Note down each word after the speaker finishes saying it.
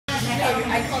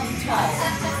I called you tall.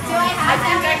 Do I have to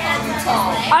I called you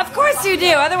tall. Of course you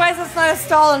do. Otherwise, it's not a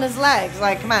stall in his legs.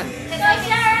 Like, come on.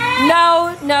 Sherrie!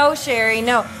 No, no, Sherrie,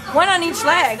 no. One on each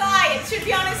leg. Thigh. It should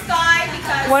be on his thigh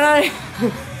because. One on.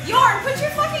 Bjorn, put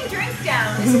your fucking drink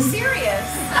down. This is serious.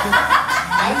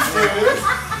 I'm serious.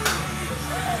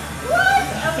 What?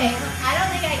 Okay, I don't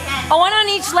think I can. Oh, one on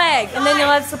each leg, and then you'll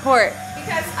have support.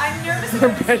 Because I'm nervous For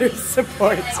about better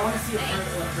support.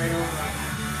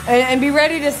 And be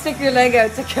ready to stick your leg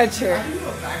out to catch her.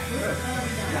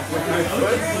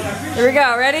 Here we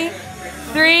go. Ready?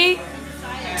 3,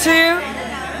 2,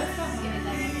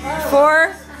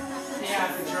 4,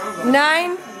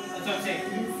 9.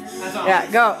 Yeah,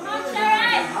 go.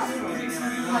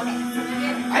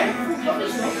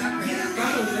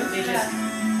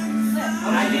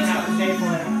 I didn't have to pay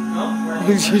for it. No?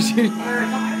 Where's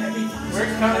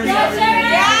Connor's?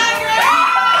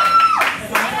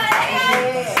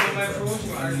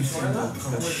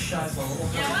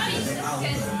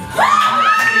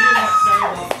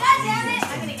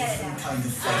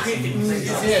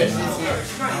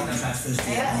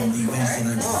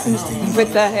 Put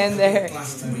that hand there.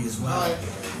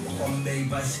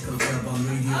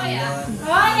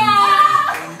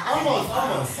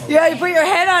 Almost. Yeah, you put your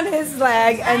head on his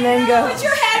leg and then go. Put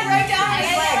your head right down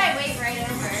his leg. Weight right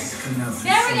over.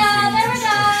 There we go.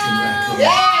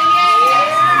 Yeah!